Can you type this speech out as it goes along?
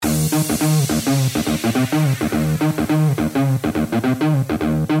Hey, this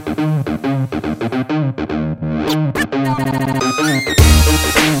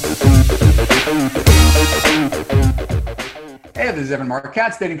is Evan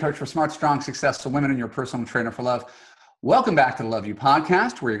Marquette, dating coach for smart, strong, successful women and your personal trainer for love. Welcome back to the Love You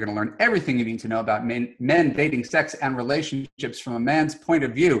podcast, where you're going to learn everything you need to know about men dating, sex, and relationships from a man's point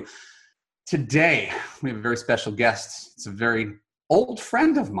of view. Today, we have a very special guest. It's a very old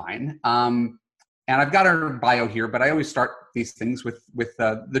friend of mine, and I've got her bio here, but I always start these things with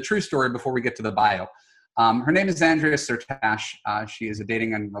the true story before we get to the bio. Her name is Andrea Syrtash. She is a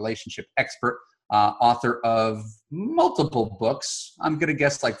dating and relationship expert. Author of multiple books. I'm going to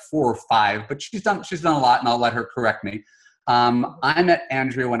guess like 4 or 5, but she's done a lot, and I'll let her correct me. I met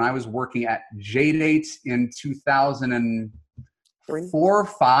Andrea when I was working at JDate in 2004 or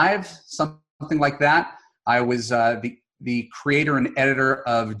 5, something like that. I was the creator and editor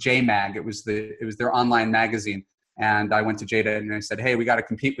of JMag. It was their online magazine, and I went to JDate and I said, "Hey, we got to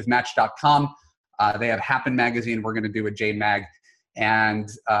compete with Match.com. They have Happen magazine. We're going to do a JMag." And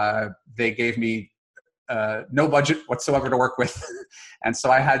they gave me no budget whatsoever to work with. And so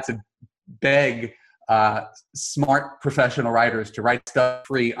I had to beg smart professional writers to write stuff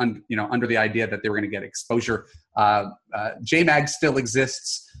free under the idea that they were going to get exposure. JMag still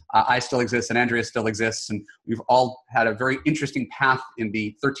exists. I still exist, and Andrea still exists. And we've all had a very interesting path in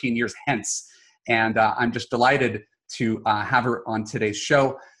the 13 years hence. And I'm just delighted to have her on today's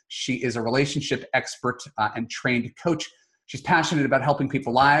show. She is a relationship expert and trained coach. She's passionate about helping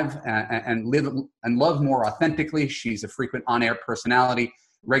people live and live and love more authentically. She's a frequent on-air personality,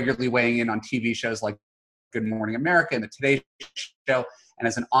 regularly weighing in on TV shows like Good Morning America and the Today Show, and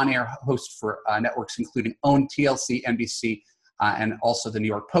as an on-air host for networks including OWN, TLC, NBC, and also the New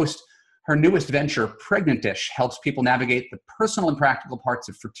York Post. Her newest venture, Pregnantish, helps people navigate the personal and practical parts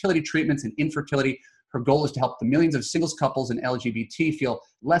of fertility treatments and infertility. Her goal is to help the millions of singles, couples, and LGBT feel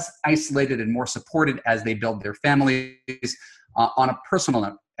less isolated and more supported as they build their families. On a personal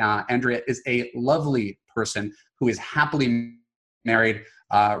note, Andrea is a lovely person who is happily married,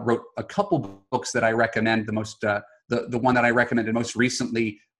 wrote a couple books that I recommend. The one that I recommended most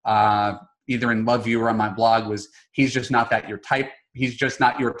recently, either in Love You or on my blog, was He's Just Not That Your Type. He's just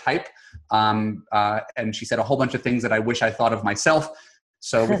not your type. And she said a whole bunch of things that I wish I thought of myself.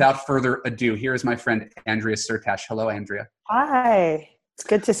 So without further ado, here is my friend, Andrea Syrtash. Hello, Andrea. Hi. It's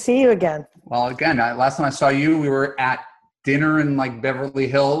good to see you again. Well, again, last time I saw you, we were at dinner in like Beverly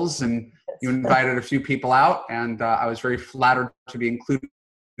Hills, and you invited a few people out, and I was very flattered to be included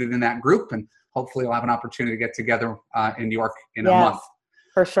in that group, and hopefully we'll have an opportunity to get together in New York in a month.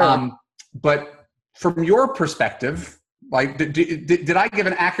 For sure. But from your perspective, like, did I give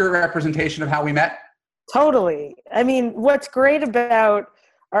an accurate representation of how we met? Totally. I mean, what's great about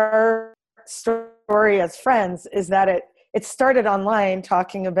our story as friends is that it started online,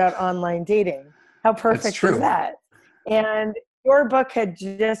 talking about online dating. How perfect is that? And your book had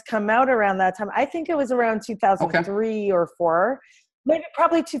just come out around that time. I think it was around 2003 or 4, maybe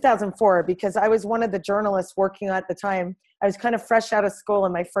probably 2004, because I was one of the journalists working at the time. I was kind of fresh out of school,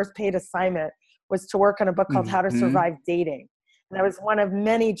 and my first paid assignment was to work on a book called How to Survive Dating. And I was one of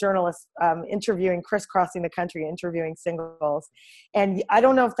many journalists crisscrossing the country, interviewing singles. And I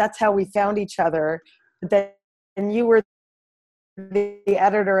don't know if that's how we found each other, but then you were the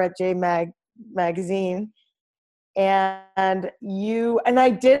editor at JMag magazine. And I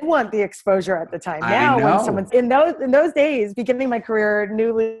did want the exposure at the time. Now, when someone's in those days, beginning my career,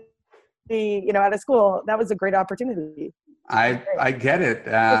 newly, out of school, that was a great opportunity. I get it,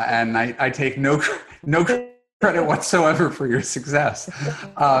 and I take no credit whatsoever for your success.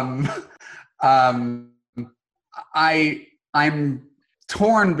 I'm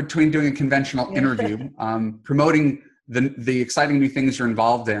torn between doing a conventional interview, promoting the exciting new things you're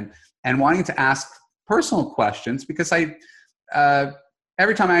involved in, and wanting to ask personal questions, because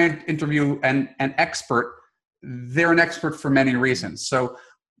every time I interview an expert, they're an expert for many reasons. So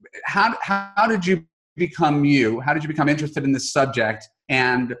how did you become you? How did you become interested in this subject?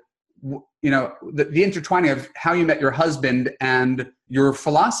 And the intertwining of how you met your husband and your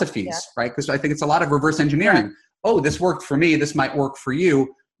philosophies, right? Because I think it's a lot of reverse engineering. Yeah. Oh, this worked for me. This might work for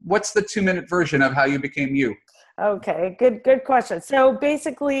you. What's the 2-minute version of how you became you? Okay, good question. So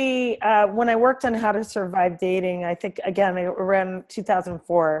basically, when I worked on How to Survive Dating, I think, again, around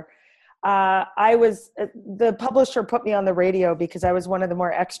 2004, the publisher put me on the radio because I was one of the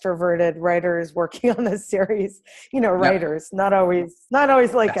more extroverted writers working on this series. Writers, not always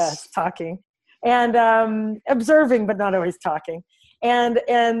like us talking, and observing, but not always talking. And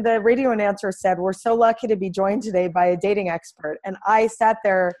the radio announcer said, "We're so lucky to be joined today by a dating expert." And I sat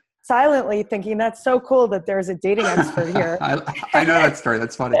there silently thinking, that's so cool that there's a dating expert here. I know that story.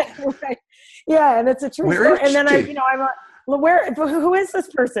 That's funny. Right. Yeah. And it's a true story. And then I'm like, well, who is this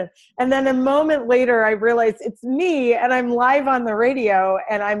person? And then a moment later, I realized it's me, and I'm live on the radio,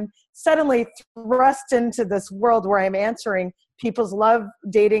 and I'm suddenly thrust into this world where I'm answering people's love,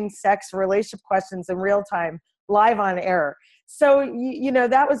 dating, sex, relationship questions in real time, live on air. So,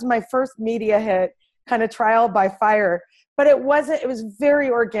 that was my first media hit, kind of trial by fire. But it was very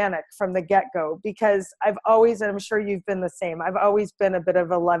organic from the get-go, because I've always, and I'm sure you've been the same, I've always been a bit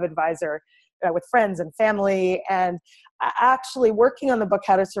of a love advisor with friends and family. And actually working on the book,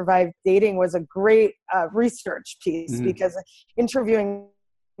 How to Survive Dating, was a great research piece, because interviewing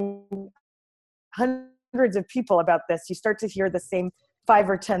hundreds of people about this, you start to hear the same 5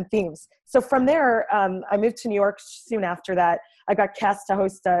 or 10 themes. So from there, I moved to New York soon after that. I got cast to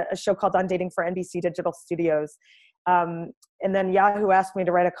host a show called On Dating for NBC Digital Studios. And then Yahoo asked me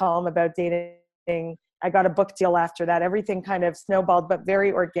to write a column about dating. I got a book deal after that. Everything kind of snowballed, but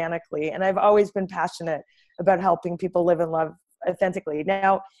very organically. And I've always been passionate about helping people live and love authentically.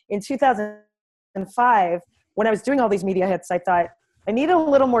 Now, in 2005, when I was doing all these media hits, I thought, I need a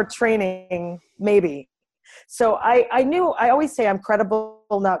little more training, maybe. So I knew, I always say I'm credible,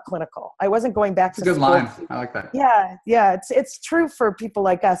 not clinical. I wasn't going back to school. It's a good line. I like that. Yeah. It's true for people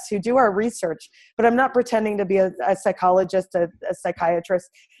like us who do our research, but I'm not pretending to be a psychologist, a psychiatrist.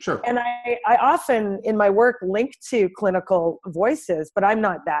 Sure. And I often in my work link to clinical voices, but I'm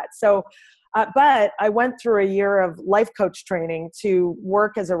not that. So, but I went through a year of life coach training to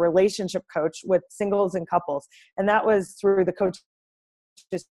work as a relationship coach with singles and couples. And that was through the Coaches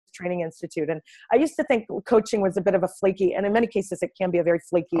Training Institute. And I used to think coaching was a bit of a flaky, and in many cases it can be a very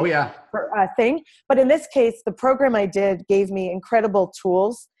flaky thing. But in this case, the program I did gave me incredible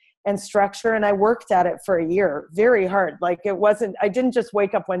tools and structure, and I worked at it for a year, very hard. Like I didn't just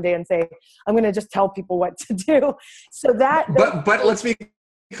wake up one day and say, I'm going to just tell people what to do. So but let's be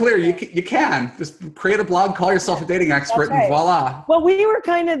clear, you can just create a blog, call yourself a dating expert, and voila. Well, we were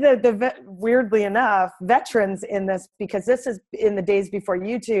kind of the weirdly enough veterans in this, because this is in the days before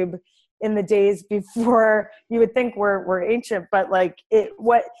YouTube, in the days before you would think we're ancient, but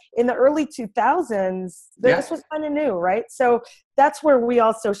in the early 2000s, this was kind of new, right? So that's where we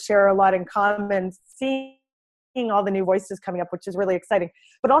also share a lot in common, seeing all the new voices coming up, which is really exciting.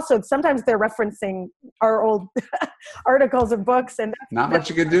 But also sometimes they're referencing our old articles and books, and not much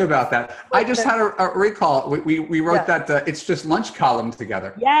you can do about that. I just had a recall. We wrote that It's Just Lunch column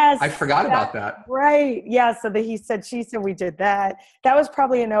together. Yes. I forgot about that. Right. Yeah. So he said, she said, we did that. That was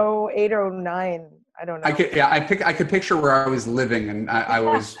probably in 08 or 09. I don't know. I could picture where I was living, and I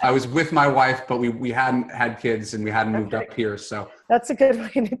was with my wife, but we hadn't had kids and we hadn't moved up here. So that's a good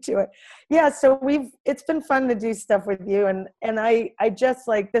way to do it. Yeah. So it's been fun to do stuff with you. And I just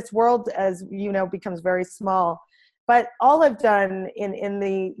like this world, as you know, becomes very small, but all I've done in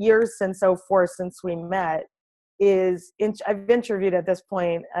the years since 04, since we met, is I've interviewed at this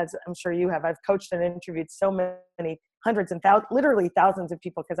point, as I'm sure you have, I've coached and interviewed so many hundreds and literally thousands of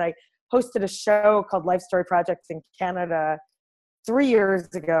people, because I hosted a show called Life Story Project in Canada 3 years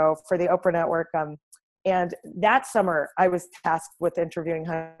ago for the Oprah Network. And that summer I was tasked with interviewing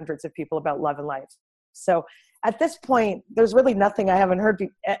hundreds of people about love and life. So at this point, there's really nothing I haven't heard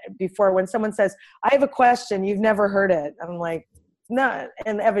before. When someone says, I have a question, you've never heard it. I'm like, no.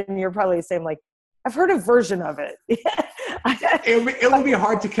 And Evan, you're probably the same, like, I've heard a version of it. It would be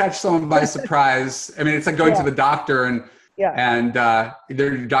hard to catch someone by surprise. I mean, it's like going to the doctor and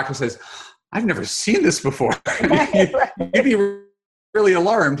the doctor says, I've never seen this before. You'd be really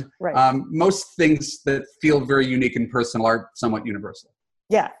alarmed. Right. Most things that feel very unique and personal are somewhat universal.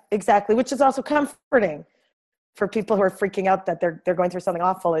 Yeah, exactly. Which is also comforting for people who are freaking out that they're going through something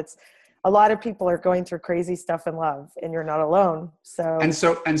awful. It's a lot of people are going through crazy stuff in love, and you're not alone. So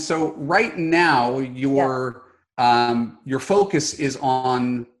right now your focus is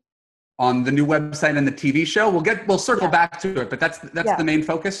on the new website and the TV show. We'll circle back to it, but that's the main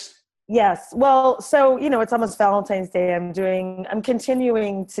focus. Yes. Well, so, it's almost Valentine's Day. I'm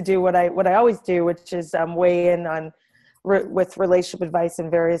continuing to do what I always do, which is weigh in on with relationship advice in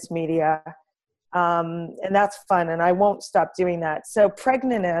various media. And that's fun. And I won't stop doing that. So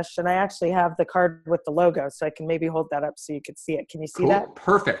Pregnantish, and I actually have the card with the logo, so I can maybe hold that up so you can see it. Can you see that?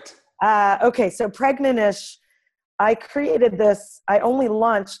 Perfect. Okay. So Pregnantish, I created this. I only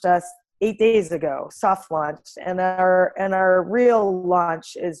launched us 8 days ago, soft launch, and our real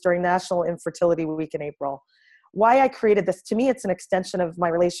launch is during National Infertility Week in April. Why I created this, to me, it's an extension of my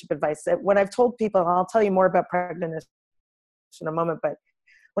relationship advice. When I've told people, and I'll tell you more about Pregnantish in a moment, but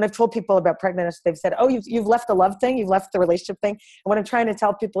when I've told people about Pregnantish, they've said, oh, you've left the love thing, you've left the relationship thing. And what I'm trying to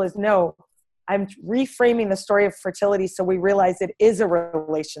tell people is, no, I'm reframing the story of fertility so we realize it is a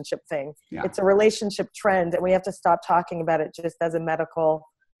relationship thing. Yeah. It's a relationship trend, and we have to stop talking about it just as a medical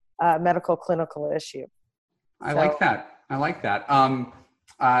clinical issue. I like that. I like that.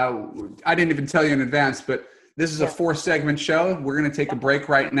 I didn't even tell you in advance, but this is a 4-segment show. We're going to take a break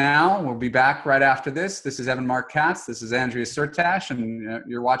right now. We'll be back right after this. This is Evan Mark Katz. This is Andrea Syrtash, and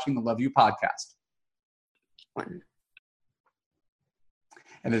you're watching the Love U podcast.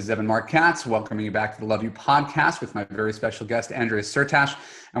 And this is Evan Mark Katz, welcoming you back to the Love U podcast with my very special guest, Andrea Syrtash.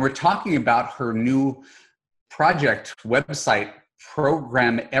 And we're talking about her new project, website,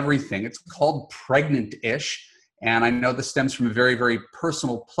 program, everything. It's called Pregnantish. And I know this stems from a very, very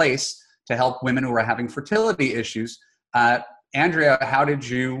personal place to help women who are having fertility issues. Andrea, how did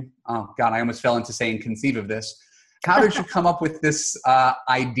you, oh God, I almost fell into saying conceive of this. How did you come up with this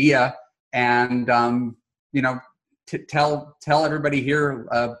idea and, to tell everybody here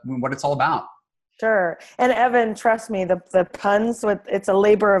what it's all about? Sure. And Evan, trust me, the puns, it's a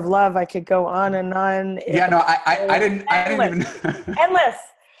labor of love. I could go on and on. Yeah, no, I didn't even. Endless.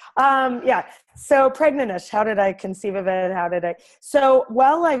 So Pregnantish, how did I conceive of it? So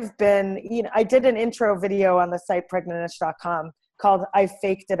while I've been, I did an intro video on the site pregnantish.com called I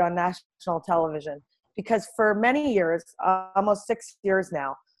Faked It on National Television, because for many years, almost 6 years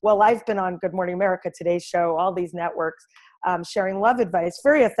now, well, I've been on Good Morning America, Today's Show, all these networks, sharing love advice,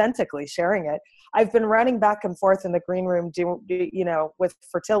 very authentically sharing it. I've been running back and forth in the green room, with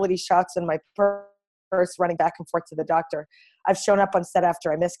fertility shots in my purse, running back and forth to the doctor. I've shown up on set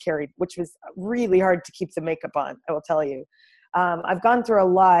after I miscarried, which was really hard to keep the makeup on, I will tell you. I've gone through a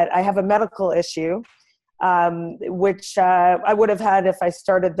lot. I have a medical issue, which I would have had if I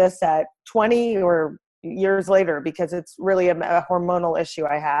started this at 20 or years later, because it's really a hormonal issue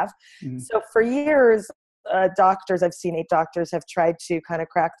I have. Mm-hmm. So for years, I've seen 8 doctors have tried to kind of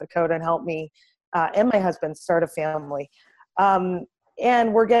crack the code and help me and my husband start a family.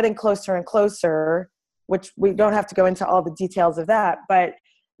 And we're getting closer and closer, which we don't have to go into all the details of that. But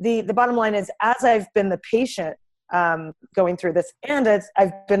the bottom line is, as I've been the patient going through this, and as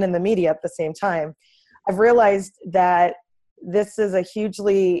I've been in the media at the same time, I've realized that this is a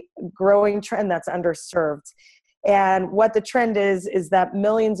hugely growing trend that's underserved. And what the trend is that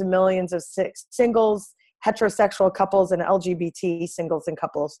millions and millions of singles, heterosexual couples, and LGBT singles and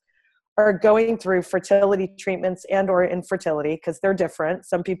couples are going through fertility treatments and or infertility, because they're different.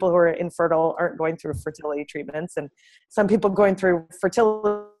 Some people who are infertile aren't going through fertility treatments, and some people going through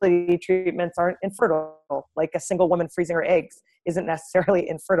fertility treatments aren't infertile. Like a single woman freezing her eggs isn't necessarily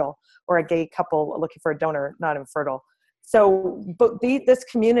infertile, or a gay couple looking for a donor, not infertile. So this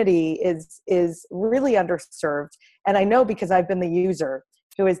community is really underserved. And I know, because I've been the user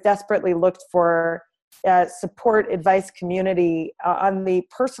who has desperately looked for support, advice, community on the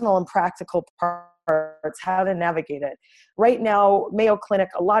personal and practical parts, how to navigate it. Right now, Mayo Clinic,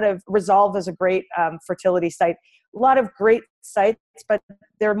 a lot of Resolve is a great fertility site, a lot of great sites, but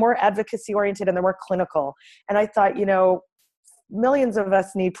they're more advocacy oriented and they're more clinical. And I thought, millions of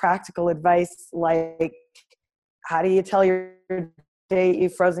us need practical advice, like, how do you tell your date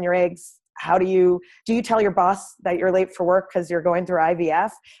you've frozen your eggs? Do you tell your boss that you're late for work because you're going through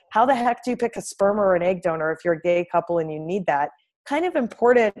IVF? How the heck do you pick a sperm or an egg donor if you're a gay couple and you need that? Kind of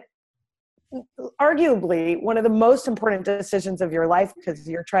important, arguably one of the most important decisions of your life, because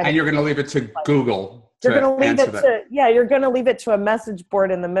you're trying and you're going to leave it to Google. You're going to leave it to, you're going to leave it to a message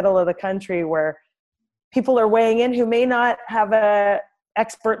board in the middle of the country where people are weighing in who may not have a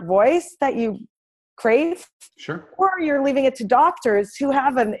expert voice that you crave. Sure. Or you're leaving it to doctors who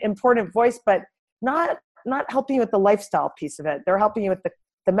have an important voice, but not helping you with the lifestyle piece of it. They're helping you with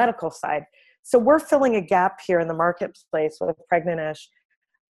the medical side. So we're filling a gap here in the marketplace with Pregnantish.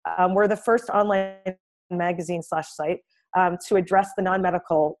 We're the first online magazine /site to address the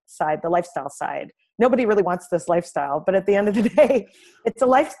non-medical side, the lifestyle side. Nobody really wants this lifestyle, but at the end of the day, it's a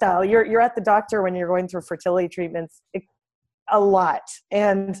lifestyle. You're at the doctor when you're going through fertility treatments a lot.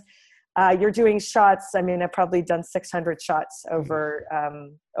 And you're doing shots. I mean, I've probably done 600 shots over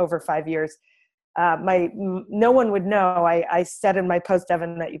 5 years. No one would know. I said in my post,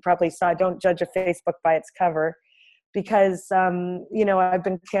 Evan, that you probably saw, don't judge a Facebook by its cover, because, I've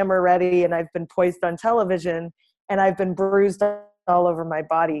been camera ready and I've been poised on television and I've been bruised all over my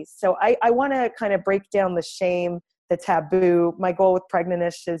body. So I want to kind of break down the shame, the taboo. My goal with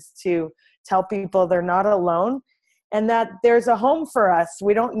Pregnantish is to tell people they're not alone, and that there's a home for us.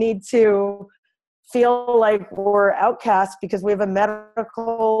 We don't need to feel like we're outcasts because we have a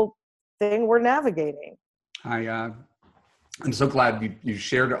medical thing we're navigating. I I'm so glad you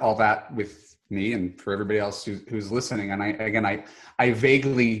shared all that with me and for everybody else who's listening. And I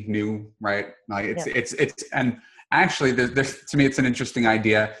vaguely knew, right? Like and actually there's, to me, it's an interesting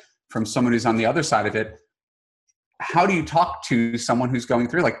idea from someone who's on the other side of it. How do you talk to someone who's going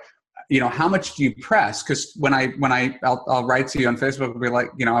through, like, how much do you press? Because I'll write to you on Facebook and be like,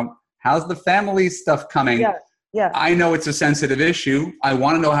 how's the family stuff coming? Yeah. I know it's a sensitive issue. I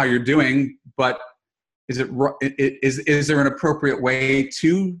want to know how you're doing, but is there an appropriate way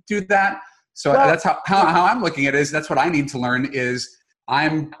to do that? So that's how I'm looking at it. Is that's what I need to learn. Is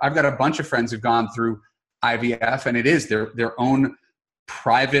I've got a bunch of friends who've gone through IVF, and it is their own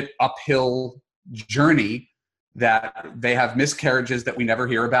private uphill journey, that they have miscarriages that we never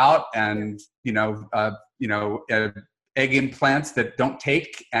hear about, and egg implants that don't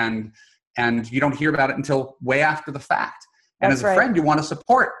take, and you don't hear about it until way after the fact. And as a friend, you want to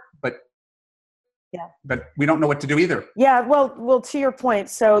support, but we don't know what to do either. Yeah, well, to your point,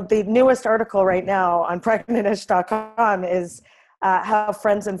 so the newest article right now on Pregnantish.com is how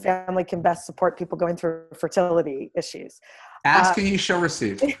friends and family can best support people going through fertility issues. Asking you shall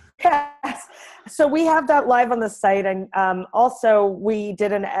receive. Yes. So we have that live on the site. And also we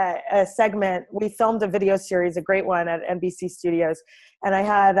did a segment. We filmed a video series, a great one at NBC Studios. And I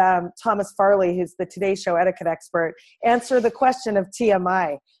had Thomas Farley, who's the Today Show etiquette expert, answer the question of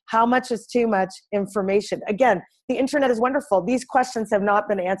TMI. How much is too much information? Again, the internet is wonderful. These questions have not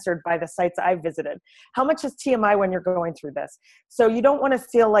been answered by the sites I've visited. How much is TMI when you're going through this? So you don't want to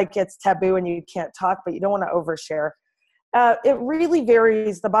feel like it's taboo and you can't talk, but you don't want to overshare. It really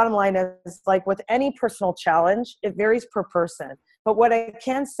varies. The bottom line is, like with any personal challenge, it varies per person. But what I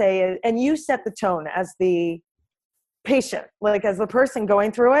can say is, and you set the tone as the patient, like as the person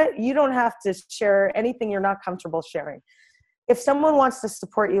going through it, you don't have to share anything you're not comfortable sharing. If someone wants to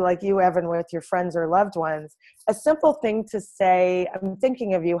support you like you, Evan, with your friends or loved ones, a simple thing to say, I'm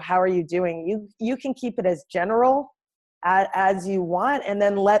thinking of you, how are you doing? You can keep it as general as you want, and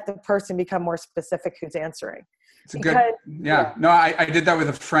then let the person become more specific who's answering. It's No, I did that with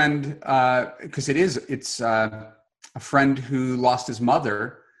a friend, because it's a friend who lost his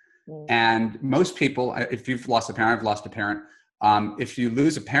mother. And most people, if you've lost a parent, I've lost a parent. If you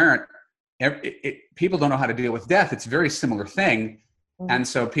lose a parent, people don't know how to deal with death. It's a very similar thing. And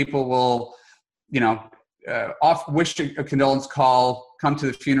so people will, wish a condolence call, come to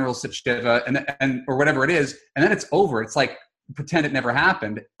the funeral, sit shiva, and or whatever it is, and then it's over. It's like pretend it never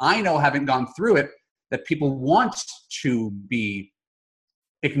happened. I know, having gone through it, that people want to be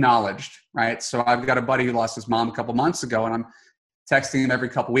acknowledged, right? So I've got a buddy who lost his mom a couple months ago, and I'm texting him every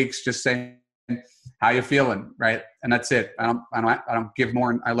couple weeks, just saying, "How you feeling?" Right? And that's it. I don't give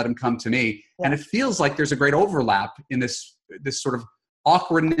more, and I let him come to me. Yeah. And it feels like there's a great overlap in this sort of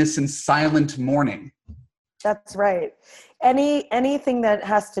awkwardness and silent mourning. That's right. Anything that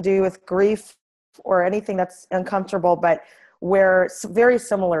has to do with grief or anything that's uncomfortable, but where it's very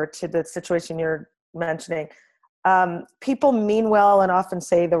similar to the situation you're mentioning, people mean well and often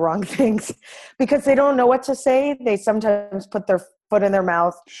say the wrong things because they don't know what to say. They sometimes put their foot in their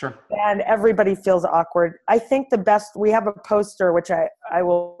mouth. Sure. And everybody feels awkward. I think we have a poster, which I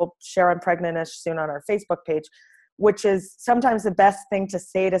will share on Pregnantish soon on our Facebook page, which is sometimes the best thing to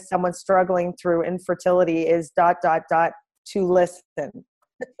say to someone struggling through infertility is ... to listen.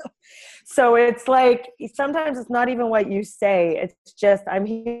 So it's like, sometimes it's not even what you say. It's just, I'm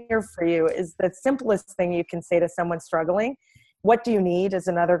here for you is the simplest thing you can say to someone struggling. What do you need is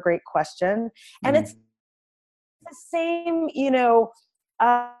another great question. And it's the same,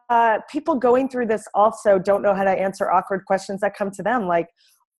 people going through this also don't know how to answer awkward questions that come to them. Like,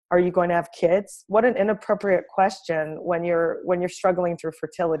 are you going to have kids? What an inappropriate question when you're struggling through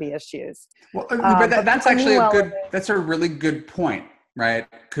fertility issues. Well, but that's actually that's a really good point. Right.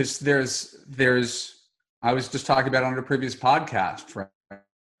 Because I was just talking about it on a previous podcast,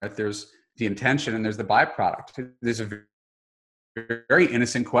 right? There's the intention and there's the byproduct. There's a very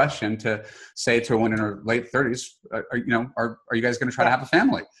innocent question to say to a woman in her late 30s, are you guys going to try to have a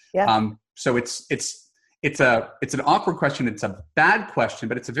family? Yeah. So it's an awkward question. It's a bad question,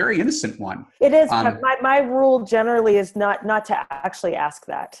 but it's a very innocent one. It is. My rule generally is not to actually ask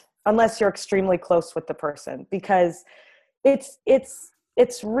that unless you're extremely close with the person, because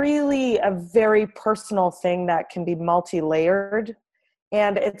it's really a very personal thing that can be multi-layered,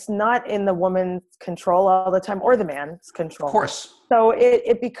 and it's not in the woman's control all the time or the man's control. Of course. So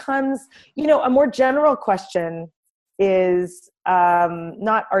it becomes, a more general question is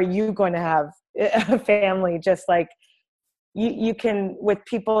not, are you going to have a family? Just like, you can, with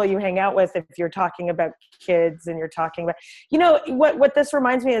people you hang out with, if you're talking about kids and you're talking about, you know, what this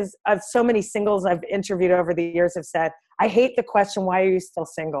reminds me is of so many singles I've interviewed over the years have said, I hate the question, why are you still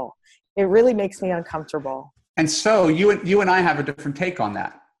single? It really makes me uncomfortable. And so you and I have a different take on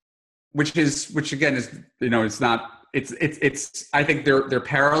that, which again is, you know, it's not, it's, I think they're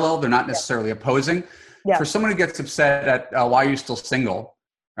parallel. They're not necessarily opposing. Yeah. For someone who gets upset at why are you still single,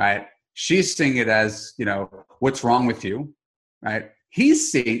 right? She's seeing it as, you know, what's wrong with you, right?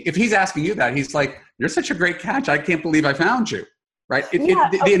 He's seeing, if he's asking you that, he's like, you're such a great catch. I can't believe I found you, right?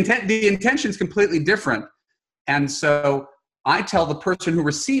 The intention is completely different. And so I tell the person who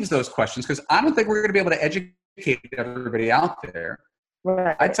receives those questions, because I don't think we're going to be able to educate everybody out there.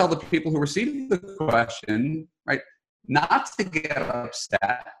 Right. I tell the people who receive the question, right, not to get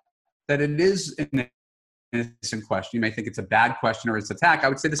upset, that it is an innocent question. You may think it's a bad question or it's attack. I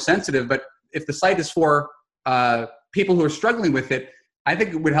would say the sensitive, but if the site is for people who are struggling with it, I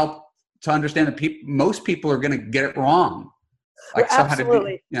think it would help to understand that most people are going to get it wrong. Like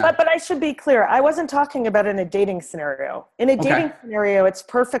absolutely. But I should be clear. I wasn't talking about in a dating scenario. In a dating scenario, it's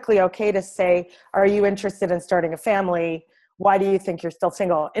perfectly okay to say, are you interested in starting a family? Why do you think you're still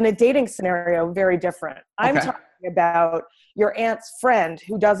single? In a dating scenario, very different. I'm talking about your aunt's friend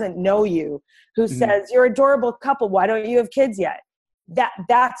who doesn't know you, who says, you're an adorable couple. Why don't you have kids yet?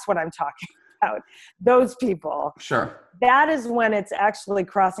 That's what I'm talking about. Those people. Sure. That is when it's actually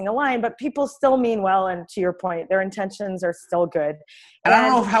crossing a line, but people still mean well. And to your point, their intentions are still good. And I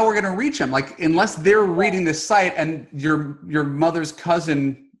don't know how we're going to reach them. Like, unless they're reading this site, and your mother's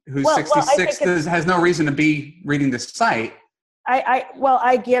cousin who's 66 has no reason to be reading this site.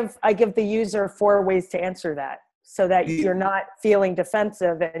 I give the user 4 ways to answer that, so that you're not feeling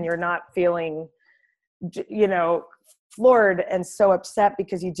defensive and you're not feeling, you know, floored and so upset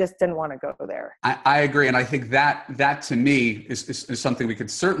because you just didn't want to go there. I agree. And I think that to me is something we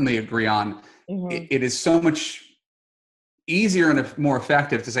could certainly agree on. It is so much easier and more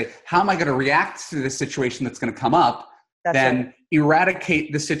effective to say, how am I going to react to this situation that's going to come up, than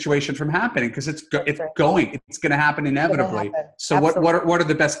eradicate the situation from happening, because it's going to happen inevitably. So what are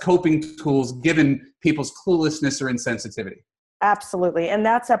the best coping tools given people's cluelessness or insensitivity? Absolutely. And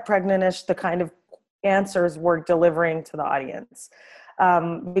that's at Pregnantish, the kind of answers we're delivering to the audience,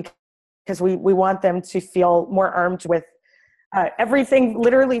 because we want them to feel more armed with everything,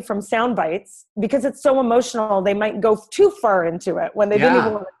 literally from sound bites, because it's so emotional. They might go too far into it when they didn't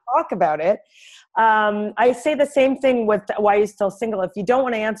even want to talk about it. I say the same thing with why you're still single. If you don't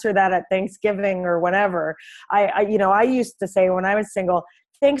want to answer that at Thanksgiving or whatever, I used to say when I was single,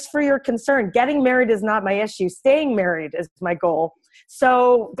 thanks for your concern. Getting married is not my issue. Staying married is my goal.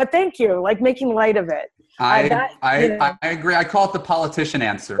 So, but thank you, like making light of it. I agree. I call it the politician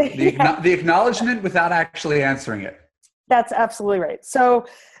answer, the acknowledgement without actually answering it. That's absolutely right. So,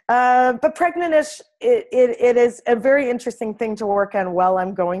 but Pregnantish, it is a very interesting thing to work on while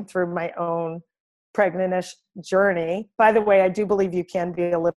I'm going through my own Pregnantish journey. By the way, I do believe you can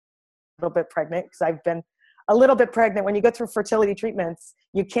be a little bit pregnant, because I've been a little bit pregnant. When you go through fertility treatments,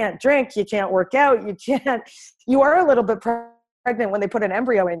 you can't drink, you can't work out, you are a little bit pregnant when they put an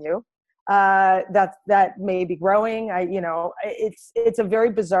embryo in you. That may be growing. It's a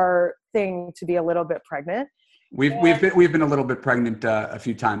very bizarre thing to be a little bit pregnant. We've been a little bit pregnant a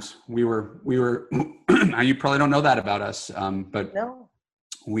few times. We were you probably don't know that about us, but no.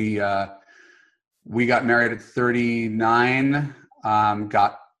 We got married at 39,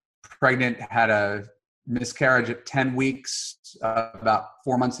 got pregnant, had a miscarriage at 10 weeks, about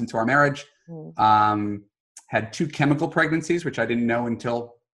 4 months into our marriage. Had 2 chemical pregnancies, which I didn't know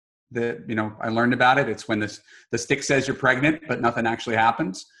until I learned about it. It's when the stick says you're pregnant, but nothing actually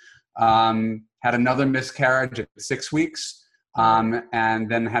happens. Had another miscarriage at 6 weeks, and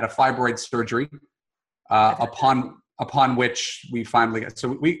then had a fibroid surgery, upon which we finally got. So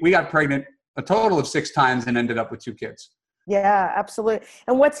we got pregnant a total of 6 times and ended up with 2 kids. Yeah, absolutely.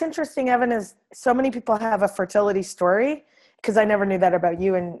 And what's interesting, Evan, is so many people have a fertility story, because I never knew that about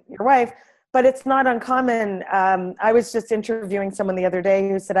you and your wife, but it's not uncommon. I was just interviewing someone the other day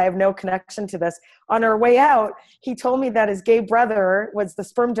who said, I have no connection to this. On our way out, he told me that his gay brother was the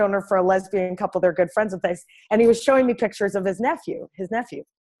sperm donor for a lesbian couple. They're good friends with us. And he was showing me pictures of his nephew.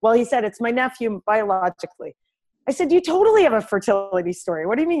 Well, he said, it's my nephew biologically. I said, you totally have a fertility story.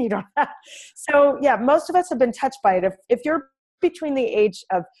 What do you mean you don't have? So yeah, most of us have been touched by it. If you're between the age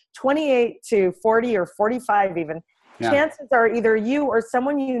of 28 to 40 or 45 even, chances are either you or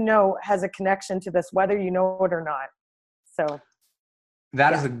someone you know has a connection to this, whether you know it or not. So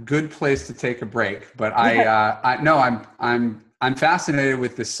that is a good place to take a break. But I'm I'm fascinated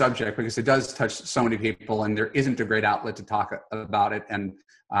with this subject because it does touch so many people, and there isn't a great outlet to talk about it. And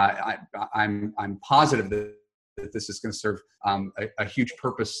I'm positive that this is going to serve a huge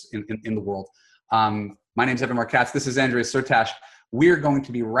purpose in the world. My name is Evan Markatz. This is Andrea Syrtash. We're going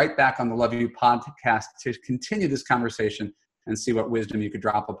to be right back on the Love You podcast to continue this conversation and see what wisdom you could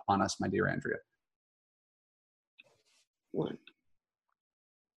drop upon us, my dear Andrea.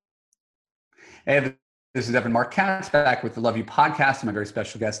 Hey, this is Evan Markatz back with the Love You podcast and my very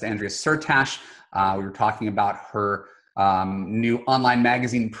special guest, Andrea Syrtash. We were talking about her new online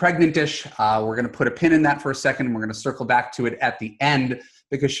magazine, Pregnantish. We're going to put a pin in that for a second, and we're going to circle back to it at the end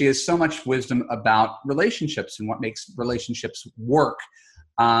because she has so much wisdom about relationships and what makes relationships work.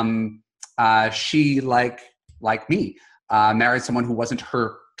 She, like me, married someone who wasn't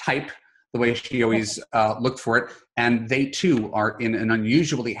her type the way she always looked for it, and they too are in an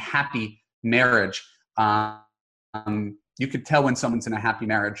unusually happy marriage. You could tell when someone's in a happy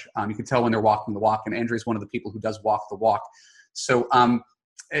marriage. You could tell when they're walking the walk, and Andrea is one of the people who does walk the walk. So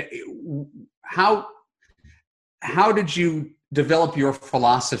how did you develop your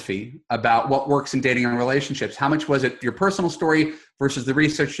philosophy about what works in dating and relationships? How much was it your personal story versus the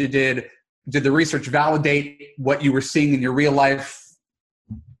research you did? Did the research validate what you were seeing in your real life?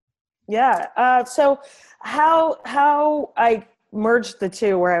 Yeah. So how I merged the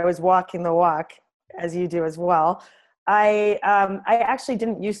two, where I was walking the walk, as you do as well. I actually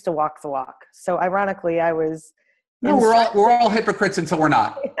didn't used to walk the walk. So ironically, I was. No, we're all hypocrites until we're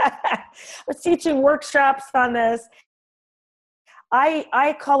not. I was teaching workshops on this.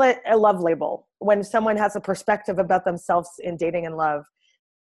 I call it a love label when someone has a perspective about themselves in dating and love,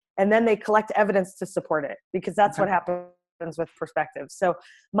 and then they collect evidence to support it, because that's what happens with perspective. So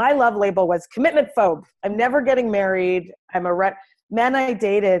my love label was commitment phobe. I'm never getting married. Men I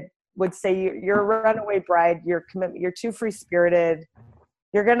dated would say, you're a runaway bride. You're too free spirited.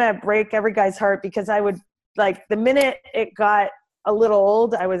 You're going to break every guy's heart, because I would, like, the minute it got a little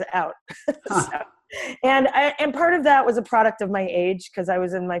old, I was out. And part of that was a product of my age, because I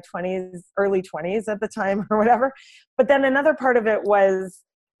was in my 20s, early 20s at the time or whatever. But then another part of it was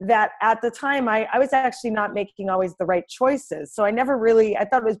that at the time I was actually not making always the right choices. So I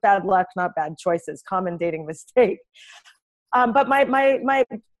thought it was bad luck, not bad choices, common dating mistake. But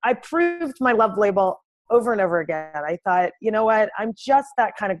I proved my love label over and over again. I thought, you know what? I'm just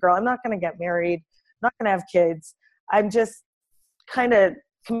that kind of girl. I'm not going to get married. I'm not going to have kids. I'm just kind of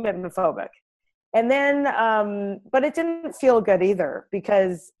commitment phobic. And then, but it didn't feel good either,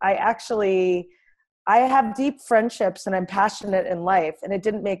 because I have deep friendships and I'm passionate in life, and it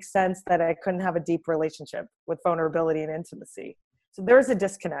didn't make sense that I couldn't have a deep relationship with vulnerability and intimacy. So there's a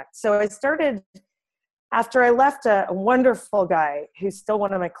disconnect. So I started, after I left a wonderful guy who's still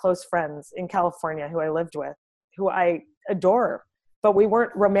one of my close friends in California, who I lived with, who I adore, but we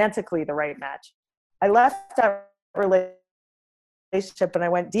weren't romantically the right match. I left that relationship and I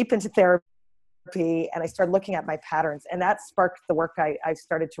went deep into therapy, and I started looking at my patterns, and that sparked the work I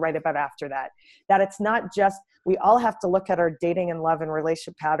started to write about after that. That it's not just, we all have to look at our dating and love and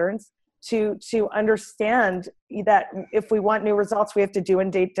relationship patterns to understand that if we want new results, we have to do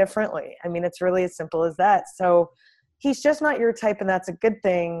and date differently. I mean, it's really as simple as that. So he's just not your type, and that's a good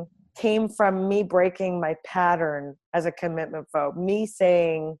thing, came from me breaking my pattern as a commitment phobe, me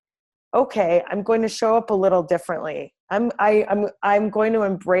saying, okay, I'm going to show up a little differently. I'm going to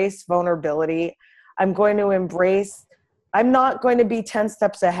embrace vulnerability. I'm not going to be 10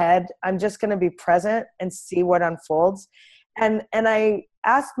 steps ahead. I'm just going to be present and see what unfolds. And I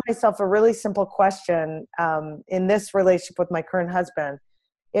asked myself a really simple question in this relationship with my current husband.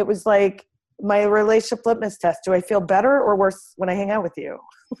 It was like my relationship litmus test. Do I feel better or worse when I hang out with you?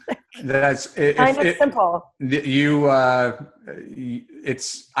 That's kind of simple. I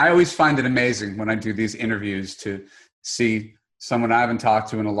always find it amazing when I do these interviews to see someone I haven't talked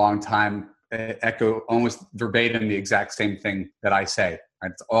to in a long time echo almost verbatim the exact same thing that I say.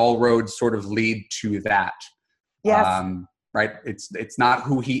 Right? All roads sort of lead to that. Yes. Right. It's not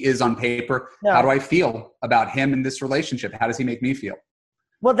who he is on paper. No. How do I feel about him in this relationship? How does he make me feel?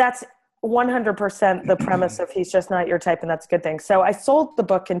 Well, that's 100% the premise of he's just not your type, and that's a good thing. So I sold the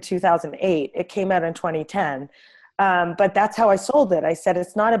book in 2008. It came out in 2010. But that's how I sold it. I said,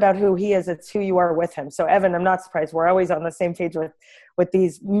 it's not about who he is, it's who you are with him. So Evan, I'm not surprised. We're always on the same page with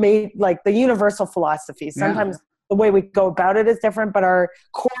these like the universal philosophies. Sometimes the way we go about it is different, but our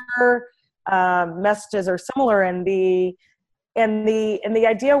core messages are similar. And the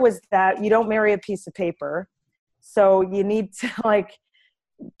idea was that you don't marry a piece of paper. So you need to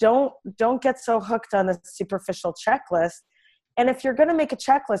don't get so hooked on the superficial checklist. And if you're going to make a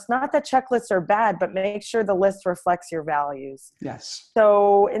checklist, not that checklists are bad, but make sure the list reflects your values. Yes.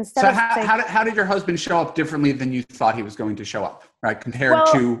 So instead of saying, how did your husband show up differently than you thought he was going to show up, right? Compared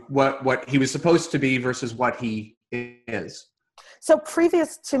to what he was supposed to be versus what he is. So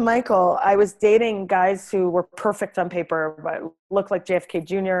previous to Michael, I was dating guys who were perfect on paper, but looked like JFK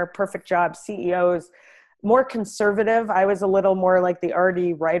Jr., perfect job, CEOs, more conservative. I was a little more like the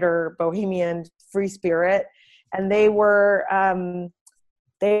arty writer, bohemian, free spirit. And they were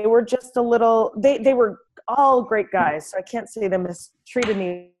just a little, they were all great guys. So I can't say they mistreated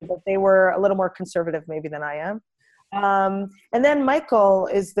me, but they were a little more conservative maybe than I am. And then Michael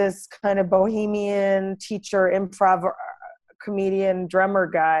is this kind of bohemian teacher, improv comedian, drummer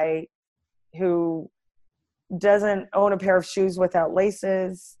guy who doesn't own a pair of shoes without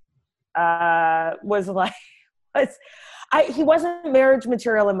laces. He wasn't marriage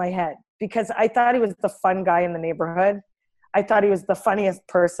material in my head because I thought he was the fun guy in the neighborhood. I thought he was the funniest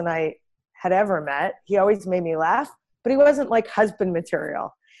person I had ever met. He always made me laugh, but he wasn't like husband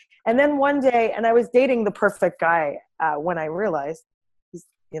material. And then one day, and I was dating the perfect guy when I realized,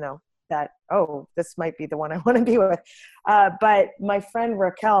 that, this might be the one I want to be with. But my friend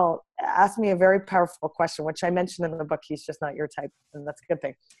Raquel asked me a very powerful question, which I mentioned in the book, He's Just Not Your Type, and that's a good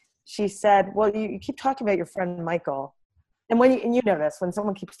thing. She said, well, you keep talking about your friend Michael. And you know this, when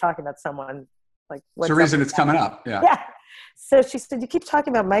someone keeps talking about someone, like it's the reason it's coming up. Yeah. Yeah. So she said, you keep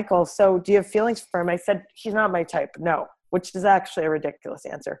talking about Michael. So do you have feelings for him? I said, he's not my type. No, which is actually a ridiculous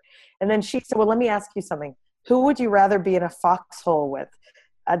answer. And then she said, well, let me ask you something. Who would you rather be in a foxhole with?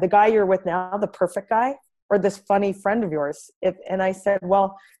 The guy you're with now, the perfect guy, or this funny friend of yours? And I said,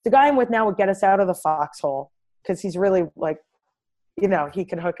 well, the guy I'm with now would get us out of the foxhole because he's really like, he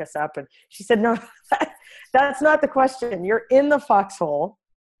can hook us up. And she said, no, that's not the question. You're in the foxhole.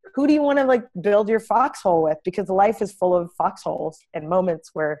 Who do you want to build your foxhole with? Because life is full of foxholes and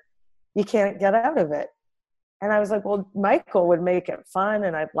moments where you can't get out of it. And I was like, well, Michael would make it fun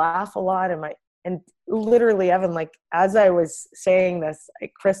and I'd laugh a lot. And literally, Evan, as I was saying this, I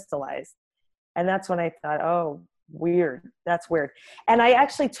crystallized. And that's when I thought, oh, weird. That's weird. And I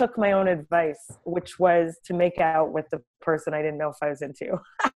actually took my own advice, which was to make out with the person I didn't know if I was into.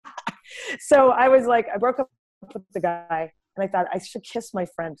 So I was like, I broke up with the guy and I thought I should kiss my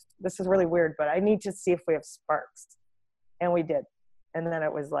friend. This is really weird, but I need to see if we have sparks. And we did. And then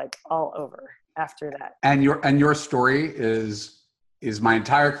it was all over after that. And your story is my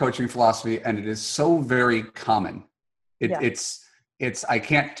entire coaching philosophy. And it is so very common. It's I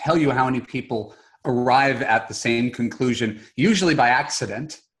can't tell you how many people arrive at the same conclusion, usually by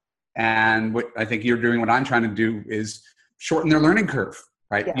accident. And what I think you're doing, what I'm trying to do is shorten their learning curve,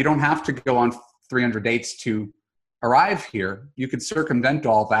 right? Yeah. You don't have to go on 300 dates to arrive here. You could circumvent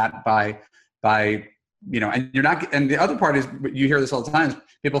all that by, and you're not, and the other part is, you hear this all the time,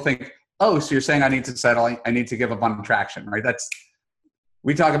 people think, oh, so you're saying I need to settle, I need to give up on attraction, right?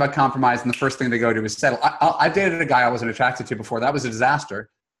 We talk about compromise, and the first thing they go to is settle. I dated a guy I wasn't attracted to before. That was a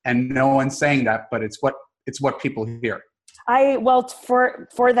disaster. And no one's saying that, but it's what people hear.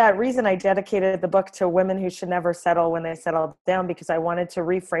 For that reason, I dedicated the book to women who should never settle when they settle down, because I wanted to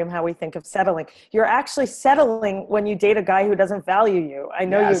reframe how we think of settling. You're actually settling when you date a guy who doesn't value you. I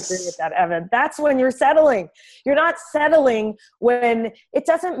know You agree with that, Evan. That's when you're settling. You're not settling when it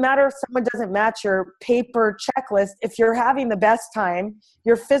doesn't matter if someone doesn't match your paper checklist. If you're having the best time,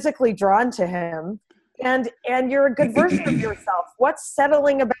 you're physically drawn to him, and you're a good version of yourself. What's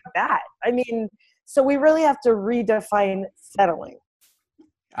settling about that? I mean, so we really have to redefine settling.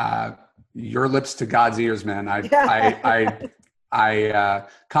 Your lips to God's ears, man.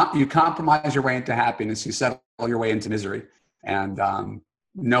 You compromise your way into happiness. You settle your way into misery. And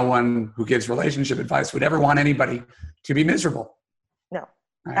no one who gives relationship advice would ever want anybody to be miserable. No,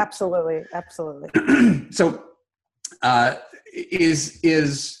 right? Absolutely. So is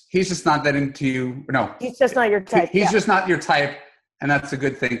he's just not that into you? No. He's just not your type. He's just not your type. And that's a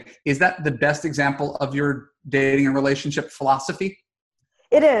good thing. Is that the best example of your dating and relationship philosophy?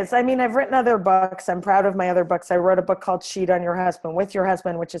 It is. I mean, I've written other books. I'm proud of my other books. I wrote a book called Cheat on Your Husband with Your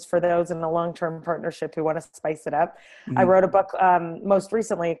Husband, which is for those in a long-term partnership who want to spice it up. Mm-hmm. I wrote a book, most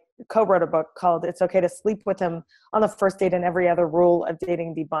recently, co-wrote a book called It's Okay to Sleep with Him on the First Date and Every Other Rule of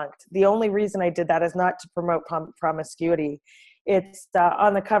Dating Debunked. The only reason I did that is not to promote promiscuity. It's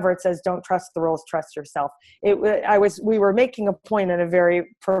on the cover. It says, "Don't trust the rules, trust yourself." We were making a point in a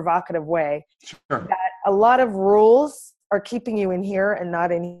very provocative way that a lot of rules are keeping you in here and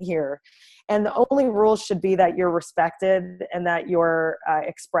not in here, and the only rules should be that you're respected and that you're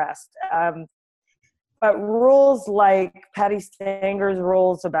expressed. But rules like Patty Stanger's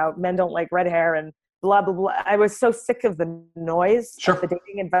rules about men don't like red hair and blah, blah, blah. I was so sick of the noise Sure. of the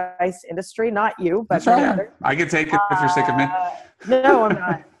dating advice industry. Not you, but That's all many right. others. I can take it if you're sick of me. No, I'm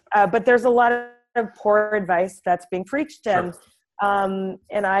not. But there's a lot of poor advice that's being preached. Sure. And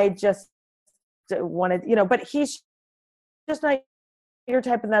I just wanted, but he's just not your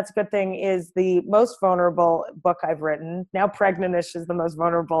type, and that's a good thing. Is the most vulnerable book I've written. Now Pregnantish is the most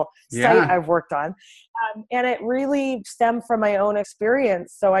vulnerable site I've worked on. And it really stemmed from my own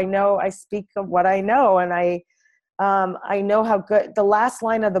experience. So I speak of what I know, and I know how good. The last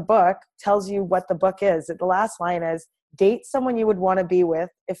line of the book tells you what the book is. The last line is, date someone you would want to be with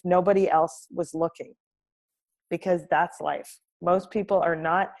if nobody else was looking, because that's life. Most people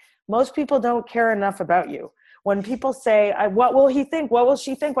don't care enough about you. When people say, what will he think? What will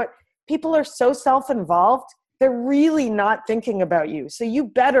she think? What people are so self-involved, they're really not thinking about you. So you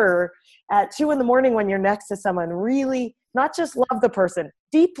better at 2 a.m. when you're next to someone, really not just love the person,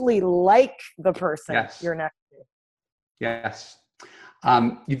 deeply like the person you're next to. Yes.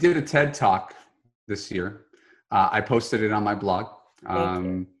 You did a TED Talk this year. I posted it on my blog,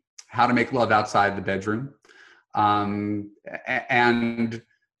 How to Make Love Outside the Bedroom. And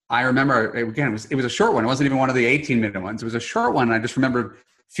I remember, again, it was a short one. It wasn't even one of the 18-minute ones. It was a short one. And I just remember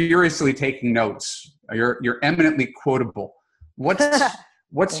furiously taking notes. You're eminently quotable.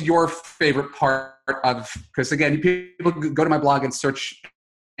 What's your favorite part of, because again, people go to my blog and search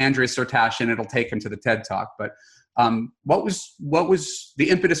Andrea Syrtash and it'll take them to the TED Talk. But what was the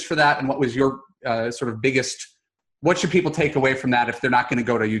impetus for that? And what was your sort of biggest, what should people take away from that if they're not going to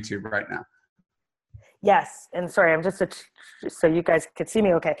go to YouTube right now? Yes. And sorry, I'm just, so you guys could see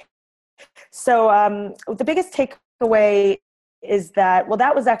me okay. So the biggest takeaway is that,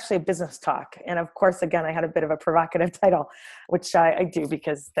 that was actually a business talk. And of course, again, I had a bit of a provocative title, which I do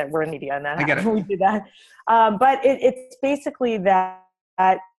because we're in media and that I get it. We do that. But it's basically that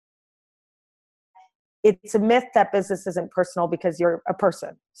it's a myth that business isn't personal because you're a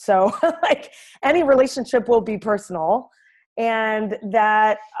person. So like any relationship will be personal. And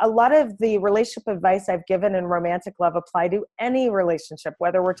that a lot of the relationship advice I've given in romantic love apply to any relationship,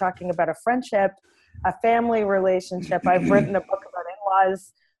 whether we're talking about a friendship, a family relationship. I've written a book about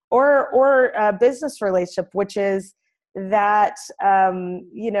in-laws, or a business relationship, which is that,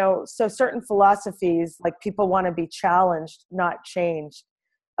 so certain philosophies, like people want to be challenged, not changed,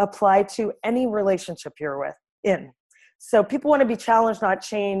 apply to any relationship you're in. So people want to be challenged, not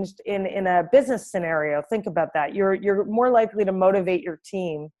changed in a business scenario. Think about that. You're more likely to motivate your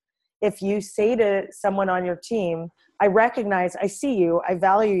team if you say to someone on your team, I recognize, I see you, I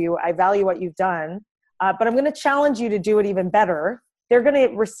value what you've done, but I'm going to challenge you to do it even better. They're going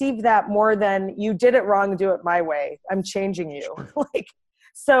to receive that more than you did it wrong, do it my way. I'm changing you.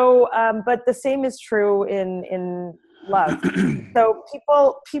 But the same is true in love. So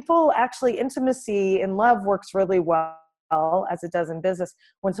people actually, intimacy in love works really well, as it does in business,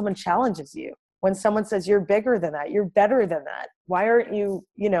 when someone challenges you, when someone says you're bigger than that, you're better than that. Why aren't you,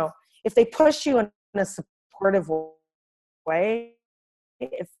 if they push you in a supportive way,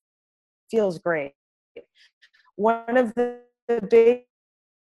 it feels great. One of the big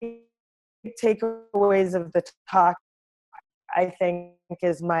takeaways of the talk, I think,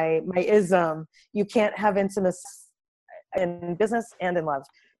 is my ism. You can't have intimacy in business and in love.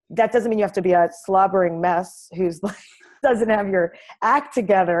 That doesn't mean you have to be a slobbering mess who's like, doesn't have your act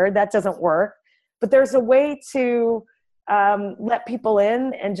together. That doesn't work. But there's a way to let people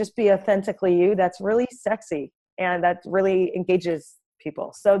in and just be authentically you. That's really sexy and that really engages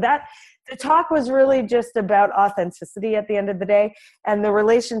people. So that the talk was really just about authenticity at the end of the day, and the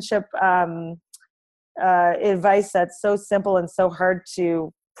relationship advice that's so simple and so hard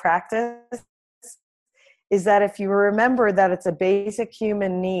to practice is that if you remember that it's a basic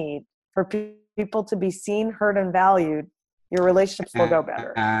human need for people to be seen, heard, and valued, your relationships will go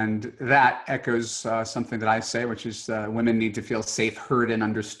better. And that echoes something that I say, which is women need to feel safe, heard, and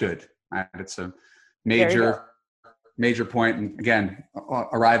understood. Right? It's a major point. And again,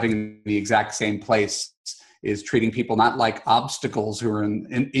 arriving in the exact same place is treating people not like obstacles who are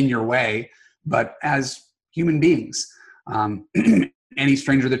in your way, but as human beings. Any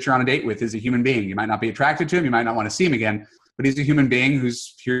stranger that you're on a date with is a human being. You might not be attracted to him. You might not want to see him again, but he's a human being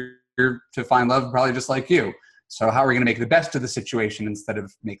who's here to find love, probably just like you. So how are we going to make the best of the situation instead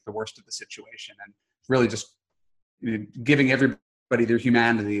of make the worst of the situation? And really just giving everybody their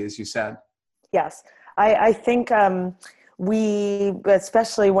humanity, as you said. Yes. I think we,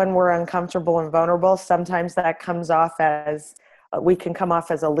 especially when we're uncomfortable and vulnerable, sometimes that comes off as, we can come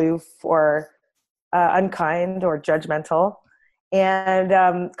off as aloof or unkind or judgmental.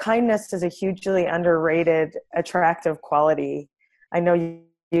 And kindness is a hugely underrated, attractive quality. I know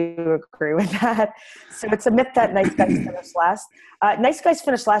you agree with that. So it's a myth that nice guys finish last. Nice guys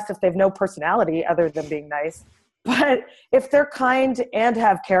finish last if they have no personality other than being nice. But if they're kind and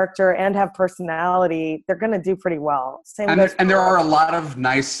have character and have personality, they're going to do pretty well. And there are a lot of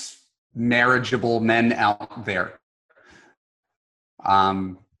nice, marriageable men out there.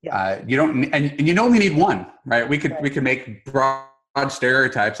 You don't, and you only need one, right? We could make broad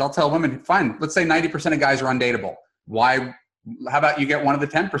stereotypes. I'll tell women, fine, let's say 90% of guys are undateable. Why? How about you get one of the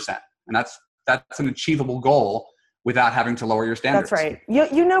 10%? And that's an achievable goal without having to lower your standards. That's right.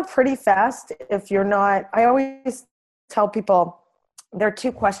 You know pretty fast if you're not. I always tell people there are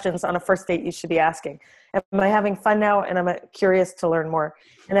two questions on a first date you should be asking. Am I having fun now? And I'm curious to learn more.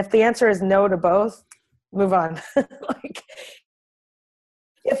 And if the answer is no to both, move on. Like,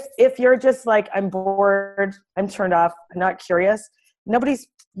 if you're just like, I'm bored, I'm turned off, I'm not curious,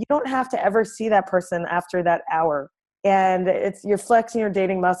 you don't have to ever see that person after that hour. And you're flexing your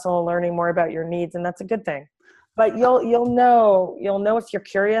dating muscle and learning more about your needs, and that's a good thing. But you'll know if you're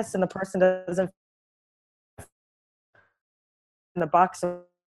curious and the person doesn't in the box of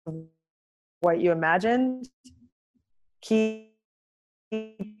what you imagined. Keep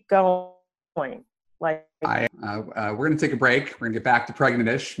going. Like we're going to take a break. We're going to get back to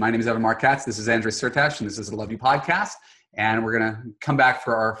Pregnantish. My name is Evan Marquez. This is Andrea Syrtash, and this is the Love You Podcast. And we're going to come back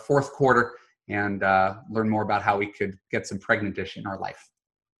for our fourth quarter and learn more about how we could get some Pregnantish in our life.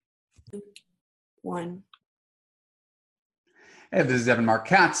 1. Hey, this is Evan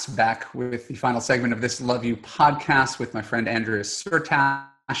Marquez back with the final segment of this Love You Podcast with my friend Andrea Syrtash,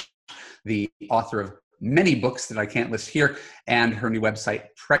 the author of many books that I can't list here, and her new website,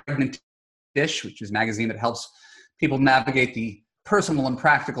 Pregnantish, which is a magazine that helps people navigate the personal and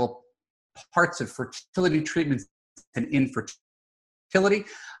practical parts of fertility treatments and infertility.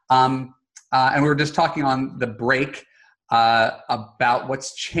 And we were just talking on the break about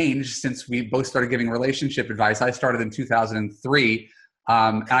what's changed since we both started giving relationship advice. I started in 2003.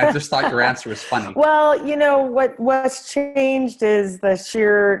 And I just thought your answer was funny. Well, you know, what's changed is the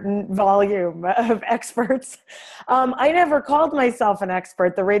sheer volume of experts. I never called myself an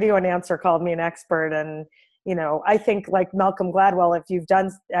expert. The radio announcer called me an expert. And, you know, I think like Malcolm Gladwell, if you've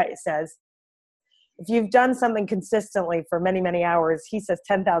done something consistently for many, many hours, he says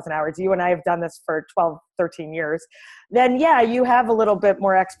 10,000 hours, you and I have done this for 12, 13 years, then yeah, you have a little bit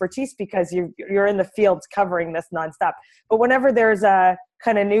more expertise because you're in the fields covering this nonstop. But whenever there's a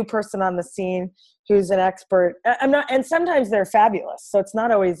kind of new person on the scene who's an expert, and sometimes they're fabulous. So it's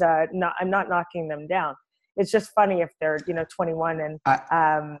not always, I'm not knocking them down. It's just funny if they're, 21 and,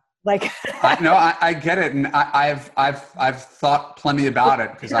 I get it. And I've thought plenty about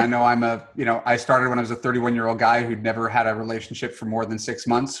it because I know I started when I was a 31-year-old guy who'd never had a relationship for more than 6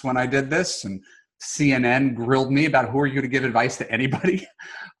 months when I did this, and CNN grilled me about who are you to give advice to anybody.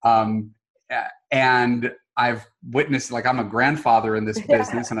 And I've witnessed, like, I'm a grandfather in this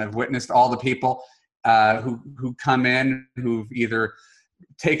business, and I've witnessed all the people who come in who've either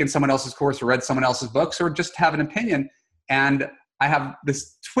taken someone else's course or read someone else's books or just have an opinion. And I have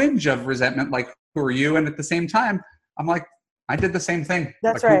this twinge of resentment, like, who are you? And at the same time, I'm like, I did the same thing.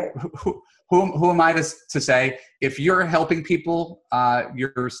 That's like, right. Who am I to say, if you're helping people,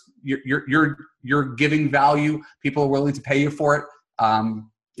 you're giving value, people are willing to pay you for it.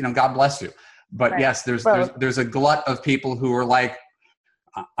 God bless you. But right. Yes, there's a glut of people who are like,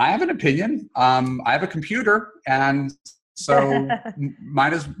 I have an opinion. I have a computer, and so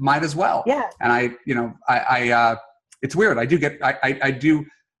might as well. Yeah. And I it's weird. I do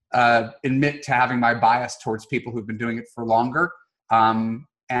admit to having my bias towards people who've been doing it for longer. And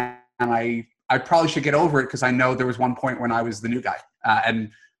I probably should get over it because I know there was one point when I was the new guy.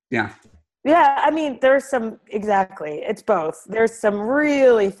 Yeah, I mean, it's both. There's some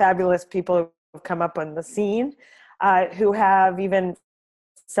really fabulous people who've come up on the scene who have even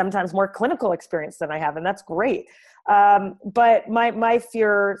sometimes more clinical experience than I have, and that's great. But my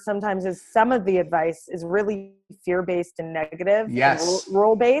fear sometimes is some of the advice is really fear-based and negative, yes, and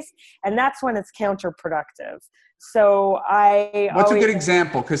rule-based, and that's when it's counterproductive. So what's a good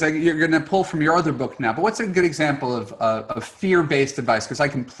example? Because you're going to pull from your other book now, but what's a good example of fear-based advice? Because I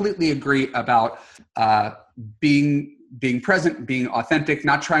completely agree about being present, being authentic,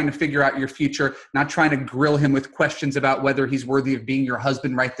 not trying to figure out your future, not trying to grill him with questions about whether he's worthy of being your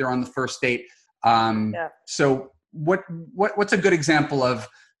husband right there on the first date. So what's a good example of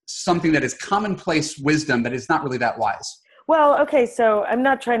something that is commonplace wisdom that is not really that wise? Well, okay, so I'm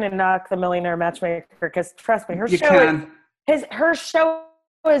not trying to knock the Millionaire Matchmaker because trust me, her show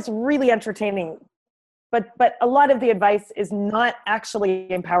is really entertaining, but a lot of the advice is not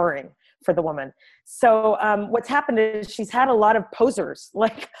actually empowering for the woman. So what's happened is she's had a lot of posers.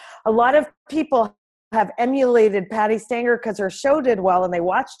 Like a lot of people have emulated Patty Stanger because her show did well and they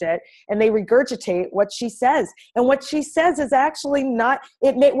watched it and they regurgitate what she says. And what she says is actually not,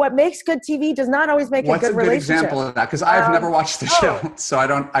 what makes good TV does not always make a good relationship. What's a good example of that? Because I've never watched the show, so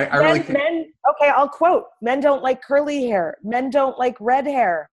I really can't. Okay, I'll quote, men don't like curly hair. Men don't like red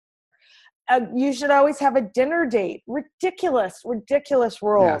hair. You should always have a dinner date. Ridiculous rules.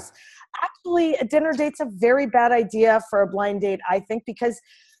 Yeah. Actually, a dinner date's a very bad idea for a blind date, I think, because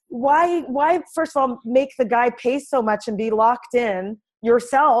why first of all make the guy pay so much and be locked in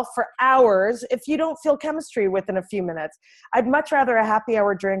yourself for hours if you don't feel chemistry within a few minutes? I'd much rather a happy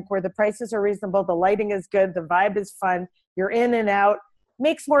hour drink where the prices are reasonable, the lighting is good, the vibe is fun, you're in and out.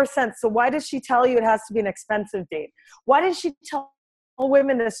 Makes more sense. So why does she tell you it has to be an expensive date? Why does she tell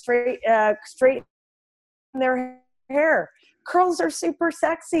women to straighten their hair? Curls are super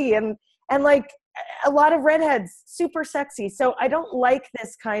sexy and like a lot of redheads, super sexy. So I don't like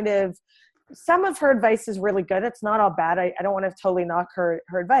this kind of, some of her advice is really good. It's not all bad. I don't want to totally knock her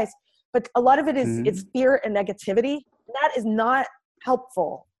advice, but a lot of it is it's fear and negativity. That is not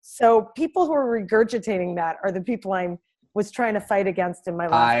helpful. So people who are regurgitating that are the people I was trying to fight against in my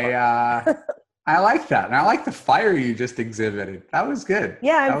last book. I like that. And I like the fire you just exhibited. That was good.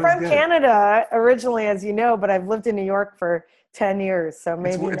 Yeah, I'm from Canada originally, as you know, but I've lived in New York for 10 years. So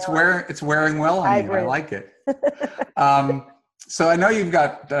maybe it's wearing well on you. I like it. So I know you've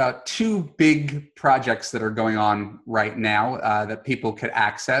got 2 big projects that are going on right now that people could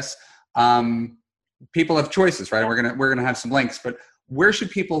access. People have choices, right? Yeah. We're gonna have some links, but where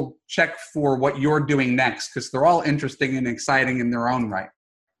should people check for what you're doing next? Because they're all interesting and exciting in their own right.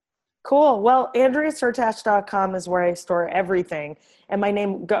 Cool. Well, AndreaSyrtash.com is where I store everything. And my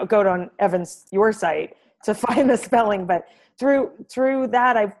name, go to Evan's, your site to find the spelling. But through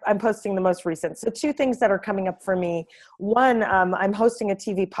that, I'm posting the most recent. So 2 things that are coming up for me. One, I'm hosting a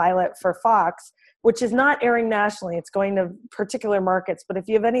TV pilot for Fox, which is not airing nationally. It's going to particular markets. But if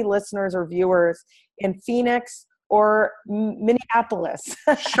you have any listeners or viewers in Phoenix or Minneapolis,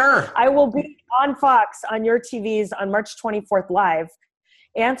 sure, I will be on Fox on your TVs on March 24th live,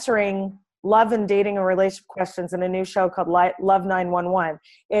 answering love and dating and relationship questions in a new show called Love 911.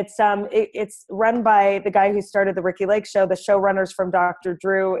 It's run by the guy who started the Ricky Lake Show, the showrunners from Dr.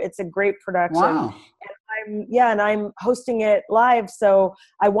 Drew. It's a great production. Wow. And I'm hosting it live. So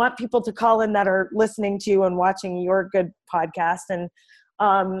I want people to call in that are listening to and watching your good podcast. And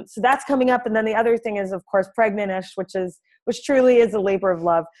so that's coming up. And then the other thing is, of course, Pregnantish, which truly is a labor of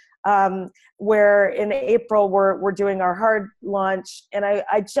love. Where in April we're doing our hard launch, and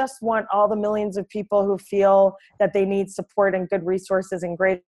I just want all the millions of people who feel that they need support and good resources and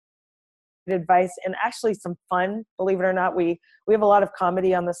great advice and actually some fun. Believe it or not, we have a lot of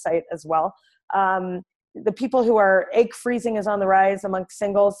comedy on the site as well. The people who are egg freezing is on the rise amongst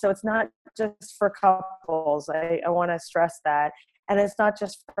singles, so it's not just for couples. I want to stress that, and it's not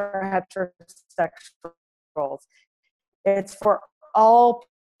just for heterosexuals. It's for all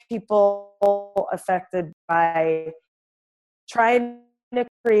people affected by trying to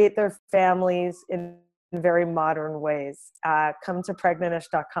create their families in very modern ways. Come to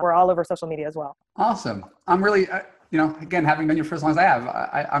pregnantish.com. We're all over social media as well. Awesome. I'm really, again, having been your first long as I have,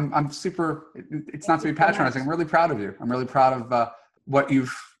 I'm super, it's not to be patronizing. I'm really proud of you. I'm really proud of what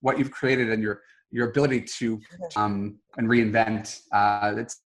you've created and your ability to and reinvent.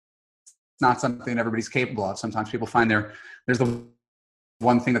 It's not something everybody's capable of. Sometimes people find there's the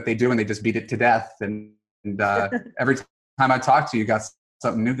one thing that they do and they just beat it to death. And every time I talk to you, you got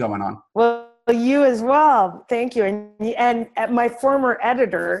something new going on. Well, you as well. Thank you. And my former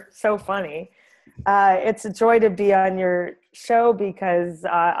editor, so funny. It's a joy to be on your show because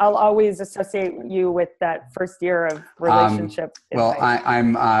I'll always associate you with that first year of relationship. Well,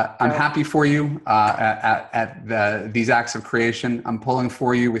 I'm happy for you at these acts of creation. I'm pulling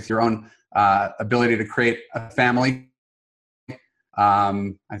for you with your own ability to create a family.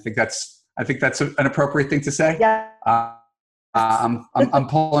 I think that's an appropriate thing to say. Yeah. I'm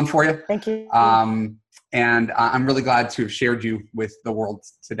pulling for you. Thank you. And I'm really glad to have shared you with the world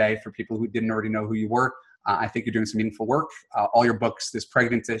today. For people who didn't already know who you were, I think you're doing some meaningful work. All your books, this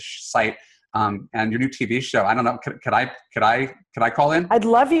Pregnantish site, and your new TV show. I don't know. Could I call in? I'd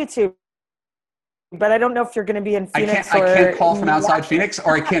love you to, but I don't know if you're going to be in Phoenix. I can't call from outside Phoenix,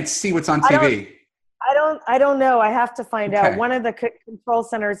 or I can't see what's on TV. I don't know. I have to find out. One of the control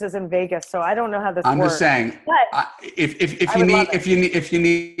centers is in Vegas, so I don't know how this works. I'm just saying, if you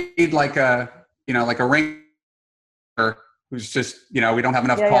need like a ringer who's just, we don't have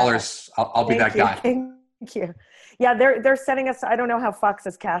enough callers, I'll be that guy. Thank you. Yeah, they're sending us. I don't know how Fox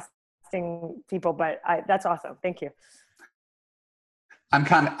is casting casting people, but that's awesome. Thank you. I'm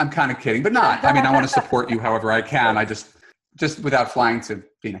kind of kidding, but not. I mean, I want to support you however I can. I just without flying to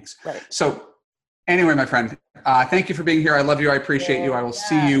Phoenix. Right. So anyway, my friend, thank you for being here. I love you. I appreciate you. I will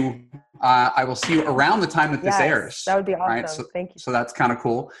see you. I will see you around the time that this airs. That would be awesome. Right? So, thank you. So that's kind of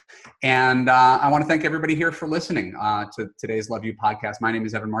cool. And I want to thank everybody here for listening to today's Love You podcast. My name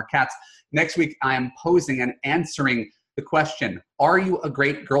is Evan Mark Katz. Next week, I am posing and answering the question, are you a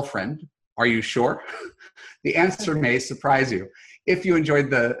great girlfriend? Are you sure? The answer may surprise you. If you enjoyed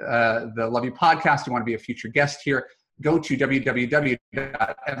the Love You podcast, you want to be a future guest here, go to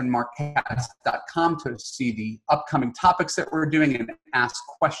www.evanmarkkatz.com to see the upcoming topics that we're doing and ask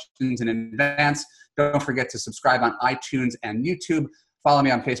questions in advance. Don't forget to subscribe on iTunes and YouTube. Follow me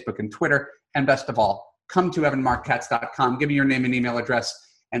on Facebook and Twitter. And best of all, come to evanmarkkatz.com. Give me your name and email address,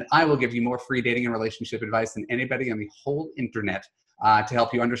 and I will give you more free dating and relationship advice than anybody on the whole internet to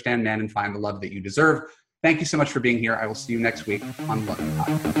help you understand men and find the love that you deserve. Thank you so much for being here. I will see you next week on Love You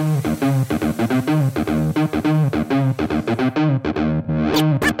Podcast.